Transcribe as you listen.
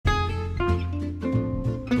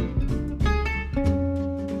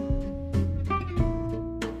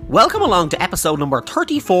Welcome along to episode number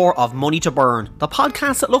 34 of Money to Burn, the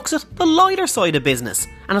podcast that looks at the lighter side of business.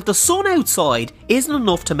 And if the sun outside isn't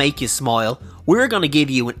enough to make you smile, we're going to give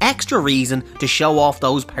you an extra reason to show off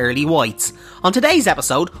those pearly whites. On today's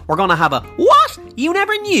episode, we're going to have a "What? You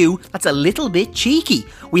never knew?" that's a little bit cheeky.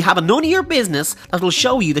 We have a none of your business that will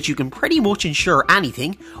show you that you can pretty much insure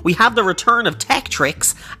anything. We have the return of tech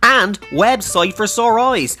tricks and website for sore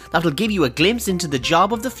eyes that will give you a glimpse into the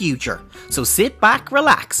job of the future. So sit back,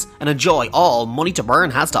 relax, and enjoy all Money to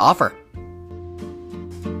Burn has to offer.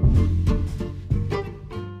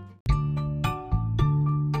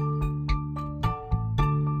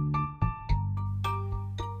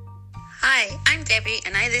 Hi, I'm Debbie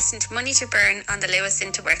and I listen to Money to Burn on the Lewis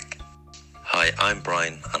Into Work. Hi, I'm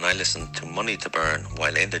Brian and I listen to Money to Burn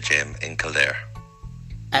while in the gym in Kildare.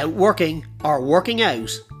 Out working or working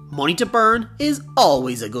out, Money to Burn is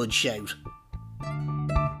always a good shout.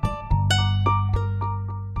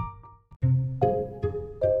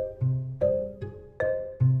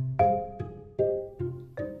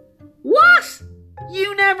 What?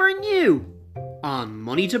 You never knew? On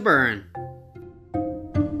Money to Burn.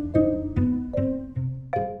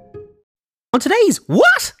 On today's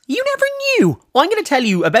What? You Never Knew, I'm going to tell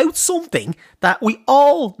you about something that we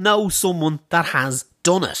all know someone that has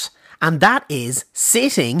done it, and that is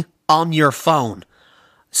sitting on your phone.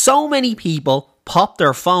 So many people pop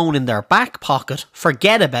their phone in their back pocket,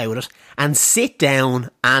 forget about it, and sit down,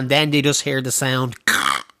 and then they just hear the sound.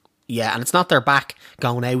 Yeah, and it's not their back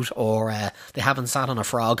going out or they haven't sat on a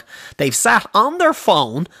frog. They've sat on their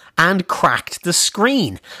phone and cracked the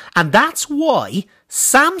screen. And that's why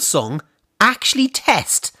Samsung actually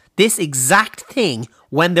test this exact thing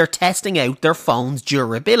when they're testing out their phone's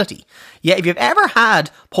durability. Yeah, if you've ever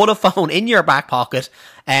put a phone in your back pocket,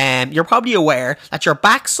 you're probably aware that your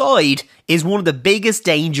backside is one of the biggest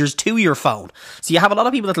dangers to your phone. So you have a lot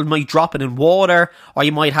of people that might drop it in water, or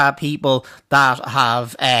you might have people that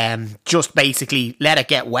have just basically let it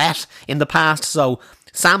get wet in the past. So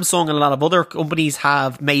Samsung and a lot of other companies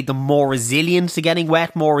have made them more resilient to getting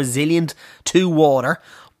wet, more resilient to water.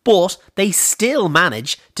 But they still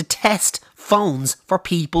manage to test phones for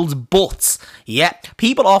people's butts. Yeah,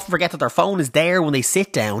 people often forget that their phone is there when they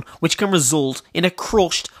sit down, which can result in a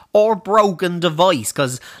crushed or broken device.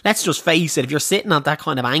 Because let's just face it, if you're sitting at that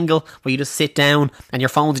kind of angle where you just sit down and your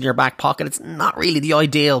phone's in your back pocket, it's not really the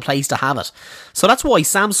ideal place to have it. So that's why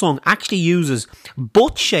Samsung actually uses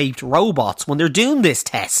butt-shaped robots when they're doing this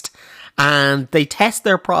test. And they test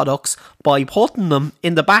their products by putting them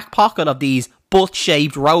in the back pocket of these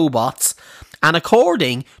butt-shaped robots, and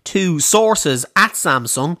according to sources at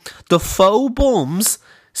Samsung, the faux bums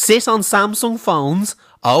sit on Samsung phones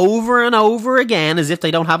over and over again as if they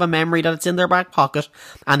don't have a memory that it's in their back pocket,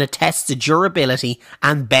 and it tests the durability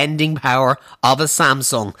and bending power of a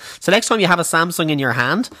Samsung. So next time you have a Samsung in your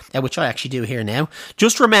hand, which I actually do here now,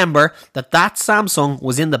 just remember that Samsung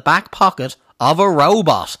was in the back pocket of a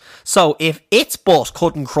robot. So if its butt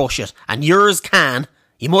couldn't crush it and yours can,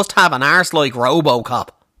 you must have an arse like RoboCop.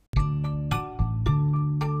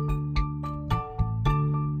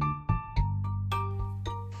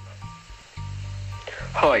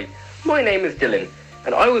 Hi, my name is Dylan,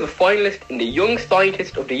 and I was a finalist in the Young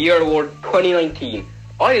Scientist of the Year Award 2019.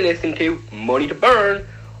 I listen to Money to Burn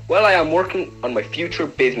while I am working on my future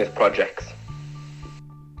business projects.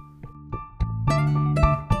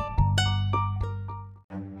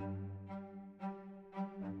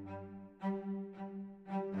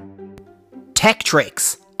 Tech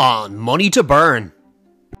tricks on Money to Burn.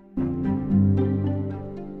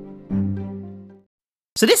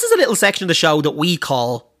 So this is a little section of the show that we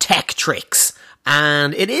call Tech Tricks.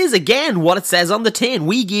 And it is, again, what it says on the tin.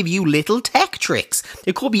 We give you little tech tricks.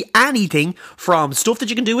 It could be anything from stuff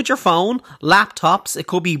that you can do with your phone, laptops. It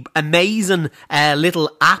could be amazing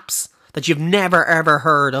little apps that you've never ever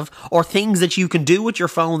heard of, or things that you can do with your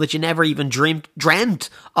phone that you never even dreamt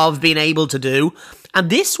of being able to do. And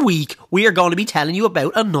this week, we are going to be telling you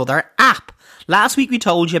about another app. Last week we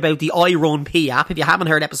told you about the iRunP app. If you haven't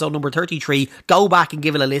heard episode number 33, go back and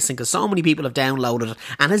give it a listen, because so many people have downloaded it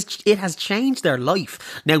and it has changed their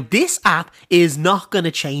life. Now this app is not going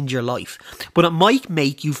to change your life, but it might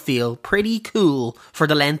make you feel pretty cool for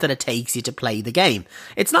the length that it takes you to play the game.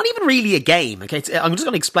 It's not even really a game, okay? I'm just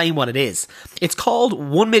going to explain what it is. It's called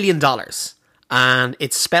 $1 million. And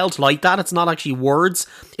it's spelt like that. It's not actually words.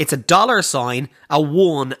 It's a $sign, a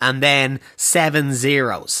 1, and then 7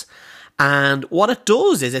 zeros. And what it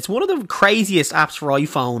does is, it's one of the craziest apps for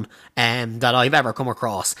iPhone that I've ever come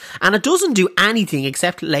across. And it doesn't do anything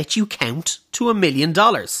except let you count to $1 million.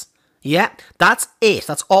 Yeah, that's it.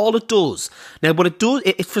 That's all it does. Now, but it does,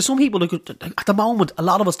 for some people, at the moment, a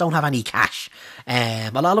lot of us don't have any cash. A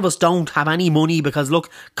lot of us don't have any money because, look,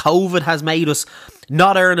 COVID has made us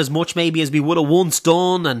not earn as much maybe as we would have once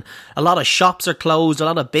done, and a lot of shops are closed, a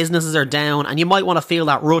lot of businesses are down, and you might want to feel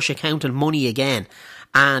that rush of counting money again.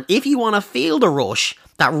 And if you want to feel the rush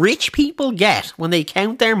that rich people get when they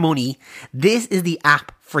count their money, this is the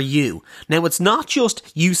app for you. Now, it's not just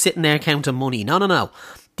you sitting there counting money. No.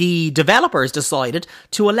 The developers decided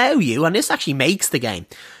to allow you, and this actually makes the game,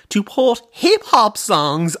 to put hip-hop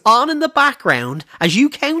songs on in the background as you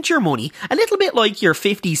count your money, a little bit like your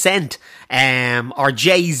 50 Cent or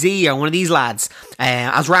Jay-Z or one of these lads,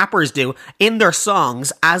 as rappers do, in their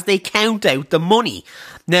songs as they count out the money.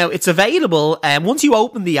 Now, it's available, once you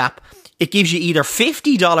open the app, it gives you either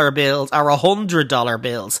 $50 bills or $100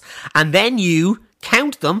 bills, and then you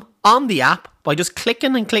count them on the app by just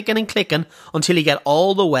clicking and clicking and clicking until you get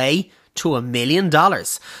all the way to $1 million.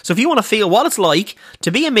 So if you want to feel what it's like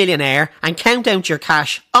to be a millionaire and count out your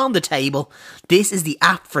cash on the table, this is the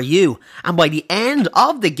app for you. And by the end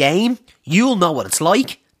of the game, you'll know what it's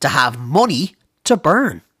like to have money to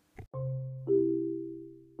burn.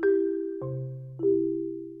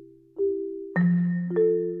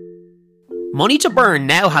 Money to Burn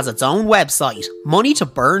now has its own website,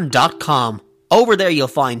 moneytoburn.com. Over there you'll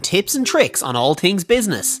find tips and tricks on all things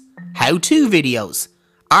business, how-to videos,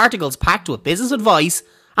 articles packed with business advice,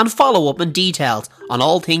 and follow-up and details on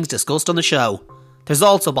all things discussed on the show. There's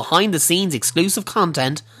also behind-the-scenes exclusive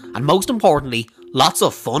content, and most importantly, lots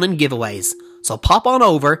of fun and giveaways. So pop on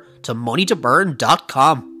over to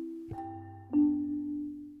moneytoburn.com.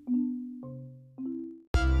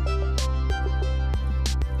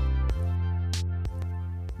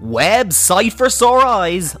 Website for sore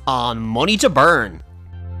eyes on Money to Burn.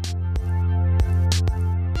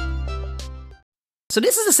 So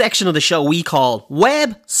this is a section of the show we call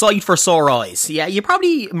Website for Sore Eyes. Yeah, you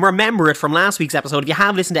probably remember it from last week's episode. If you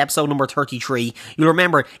have listened to episode number 33, you'll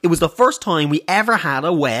remember it was the first time we ever had a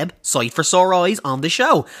website for sore eyes on the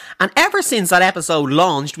show. And ever since that episode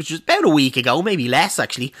launched, which was about a week ago, maybe less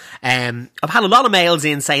actually, I've had a lot of mails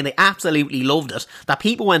in saying they absolutely loved it, that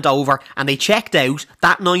people went over and they checked out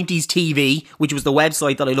That 90s TV, which was the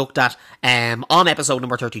website that I looked at on episode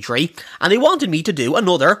number 33, and they wanted me to do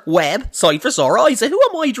another website for sore eyes. So who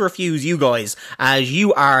am I to refuse you guys, as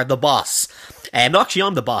you are the boss? Actually,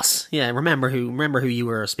 I'm the boss. Yeah, remember who you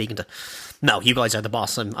were speaking to. No, you guys are the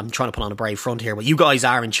boss. I'm trying to put on a brave front here, but you guys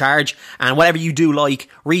are in charge. And whatever you do like,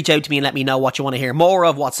 reach out to me and let me know what you want to hear more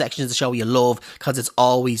of, what sections of the show you love, because it's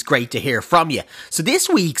always great to hear from you. So this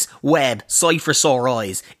week's website for sore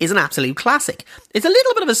eyes is an absolute classic. It's a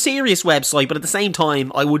little bit of a serious website, but at the same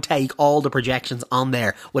time, I would take all the projections on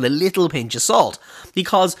there with a little pinch of salt,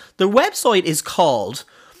 because the website is called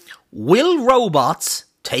Will Robots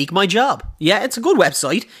Take My Job? Yeah, it's a good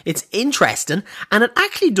website, it's interesting, and it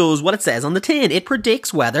actually does what it says on the tin. It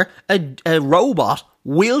predicts whether a robot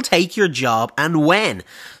will take your job and when.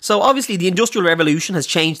 So obviously the Industrial Revolution has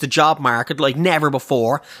changed the job market like never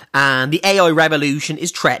before, and the AI revolution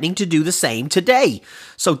is threatening to do the same today.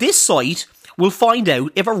 So this site will find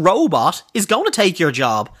out if a robot is going to take your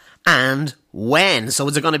job and when. So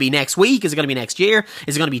is it going to be next week? Is it going to be next year?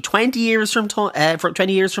 Is it going to be 20 years from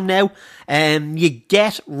 20 years from now? You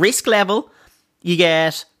get risk level, you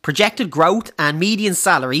get projected growth and median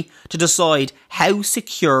salary to decide how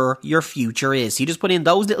secure your future is. So you just put in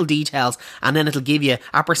those little details and then it'll give you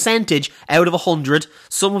a percentage out of 100.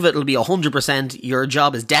 Some of it will be 100%. Your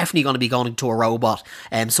job is definitely going to be going to a robot.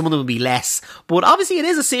 Some of them will be less. But obviously it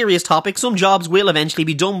is a serious topic. Some jobs will eventually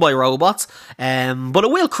be done by robots. But it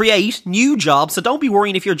will create new jobs. So don't be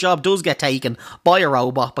worrying if your job does get taken by a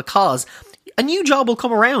robot, because a new job will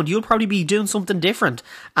come around. You'll probably be doing something different.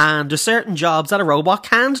 And there's certain jobs that a robot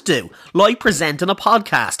can't do, like presenting a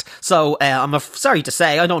podcast. So I'm sorry to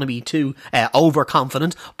say, I don't want to be too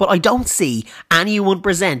overconfident, but I don't see anyone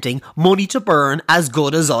presenting Money to Burn as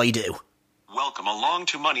good as I do. Welcome along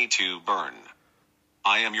to Money to Burn.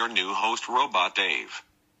 I am your new host, Robot Dave.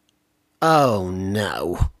 Oh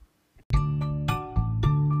no.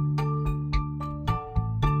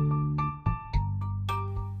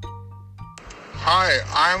 Hi,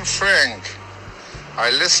 I'm Frank. I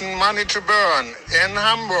listen Money to Burn in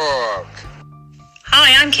Hamburg.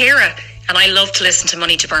 Hi, I'm Ciara, and I love to listen to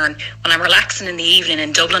Money to Burn when I'm relaxing in the evening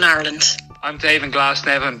in Dublin, Ireland. I'm Dave in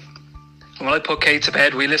Glasnevin, and when I put Kate to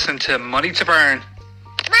bed, we listen to Money to Burn. Money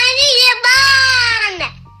to Burn!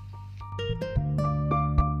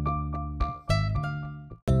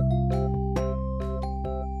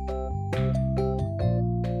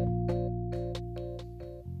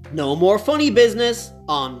 No more funny business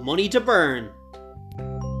on Money to Burn.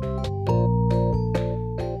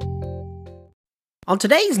 On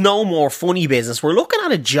today's No More Funny Business, we're looking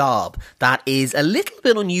at a job that is a little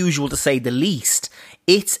bit unusual to say the least.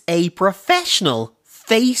 It's a professional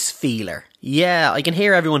face feeler. Yeah, I can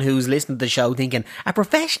hear everyone who's listening to the show thinking, a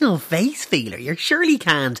professional face feeler? You surely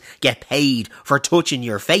can't get paid for touching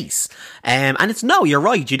your face. And it's no, you're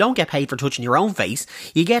right, you don't get paid for touching your own face.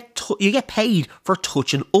 You get paid for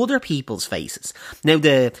touching other people's faces. Now,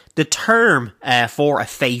 the term for a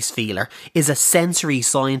face feeler is a sensory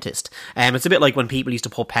scientist. It's a bit like when people used to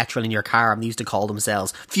put petrol in your car and they used to call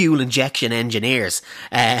themselves fuel injection engineers.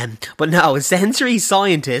 But no, a sensory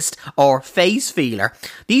scientist or face feeler,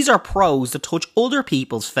 these are pros to touch other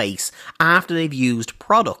people's face after they've used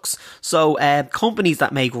products. So companies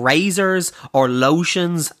that make razors or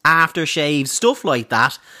lotions, aftershaves, stuff like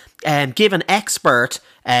that, give an expert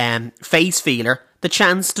face feeler the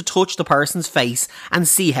chance to touch the person's face and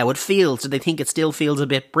see how it feels. Do they think it still feels a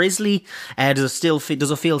bit bristly? Does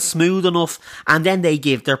it feel smooth enough? And then they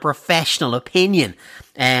give their professional opinion.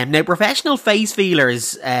 Now, professional face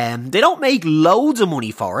feelers, they don't make loads of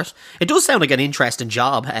money for it. It does sound like an interesting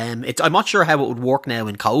job. I'm not sure how it would work now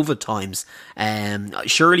in COVID times.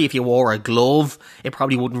 Surely if you wore a glove, it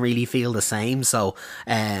probably wouldn't really feel the same. So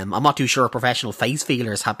I'm not too sure professional face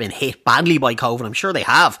feelers have been hit badly by COVID. I'm sure they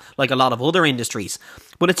have, like a lot of other industries.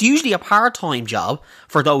 But it's usually a part-time job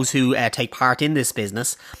for those who take part in this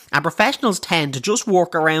business. And professionals tend to just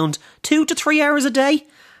work around 2 to 3 hours a day.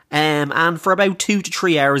 And for about 2 to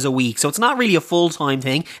 3 hours a week. So it's not really a full-time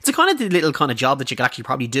thing. It's a kind of the little kind of job that you could actually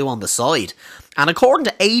probably do on the side. And according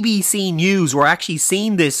to ABC News, we're actually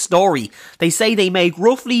seeing this story. They say they make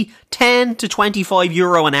roughly 10 to 25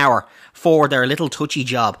 euro an hour for their little touchy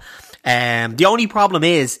job. The only problem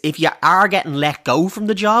is, if you are getting let go from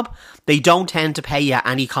the job, they don't tend to pay you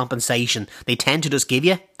any compensation. They tend to just give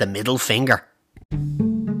you the middle finger.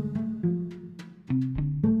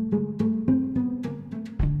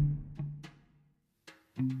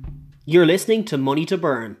 You're listening to Money to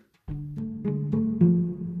Burn.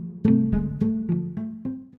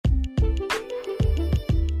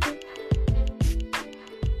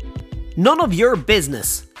 None of your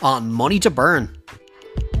business on Money to Burn.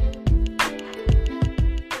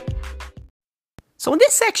 So in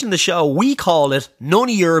this section of the show, we call it None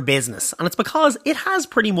of Your Business. And it's because it has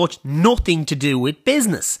pretty much nothing to do with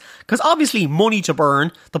business. Because obviously Money to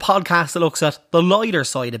Burn, the podcast that looks at the lighter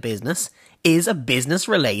side of business, is a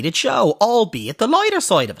business-related show, albeit the lighter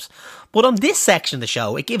side of it. But on this section of the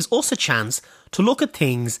show, it gives us a chance to look at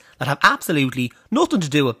things that have absolutely nothing to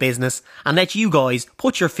do with business and let you guys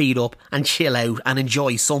put your feet up and chill out and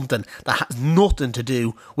enjoy something that has nothing to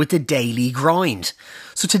do with the daily grind.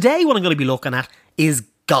 So today what I'm going to be looking at is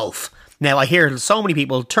golf. Now, I hear so many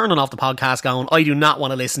people turning off the podcast going, I do not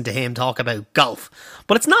want to listen to him talk about golf.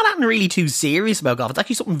 But it's not anything really too serious about golf. It's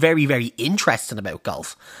actually something very, very interesting about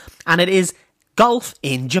golf. And it is golf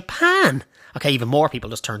in Japan. Okay, even more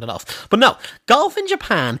people just turned it off. But no, golf in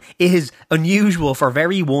Japan is unusual for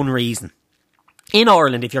very one reason. In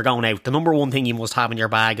Ireland, if you're going out, the number one thing you must have in your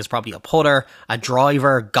bag is probably a putter, a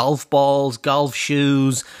driver, golf balls, golf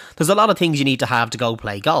shoes. There's a lot of things you need to have to go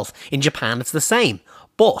play golf. In Japan, it's the same.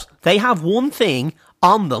 But they have one thing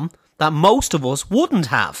on them that most of us wouldn't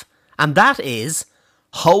have. And that is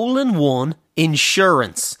hole-in-one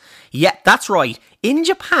insurance. Yeah, that's right. In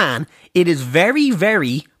Japan, it is very,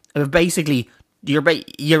 very, basically, you're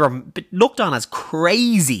looked on as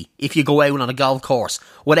crazy if you go out on a golf course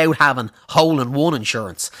without having hole-in-one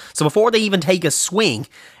insurance. So before they even take a swing,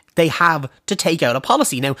 they have to take out a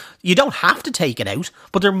policy. Now, you don't have to take it out,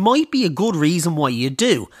 but there might be a good reason why you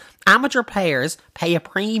do. Amateur players pay a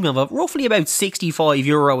premium of roughly about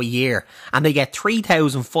 €65 a year, and they get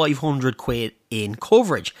 3,500 quid in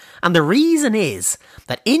coverage. And the reason is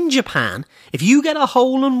that in Japan, if you get a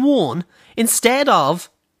hole-in-one, instead of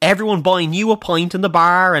everyone buying you a pint in the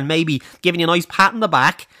bar and maybe giving you a nice pat on the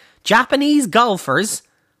back, Japanese golfers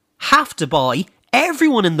have to buy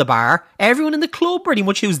everyone in the bar, everyone in the club pretty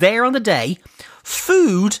much who's there on the day,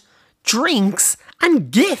 food, drinks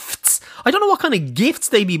and gifts. I don't know what kind of gifts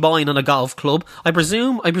they be buying on a golf club. I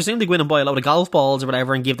presume they go in and buy a load of golf balls or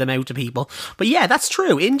whatever and give them out to people. But yeah, that's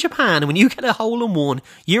true. In Japan, when you get a hole-in-one,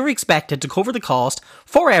 you're expected to cover the cost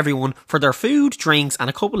for everyone for their food, drinks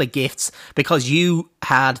and a couple of gifts because you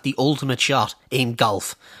had the ultimate shot in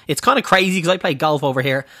golf. It's kind of crazy because I play golf over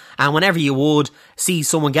here, and whenever you would see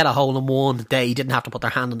someone get a hole-in-one, they didn't have to put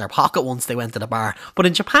their hand in their pocket once they went to the bar. But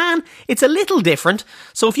in Japan, it's a little different.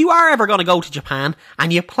 So if you are ever going to go to Japan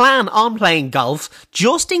and you plan on on playing golf,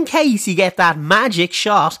 just in case you get that magic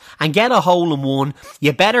shot and get a hole in one,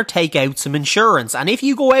 you better take out some insurance. And if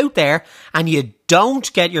you go out there and you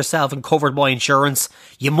don't get yourself covered by insurance,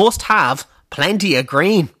 you must have plenty of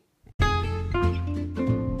green.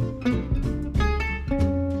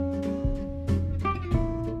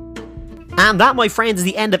 And that, my friends, is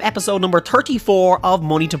the end of episode number 34 of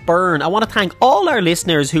Money to Burn. I want to thank all our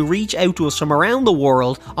listeners who reach out to us from around the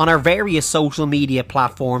world on our various social media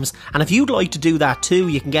platforms. And if you'd like to do that too,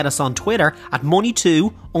 you can get us on Twitter at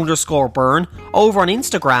money2_burn, over on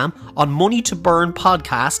Instagram on Money to Burn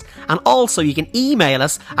Podcast, and also you can email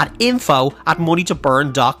us at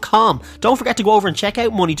info@moneytoburn.com. Don't forget to go over and check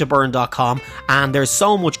out moneytoburn.com, and there's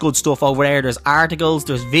so much good stuff over there. There's articles,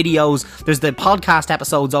 there's videos, there's the podcast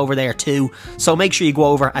episodes over there too. So make sure you go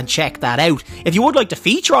over and check that out. If you would like to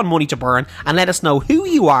feature on Money to Burn and let us know who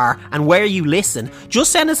you are and where you listen,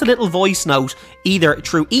 just send us a little voice note either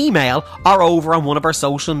through email or over on one of our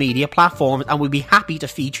social media platforms, and we'd be happy to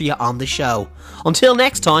feature you on the show. Until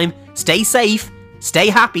next time, stay safe, stay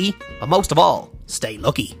happy, but most of all, stay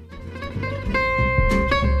lucky.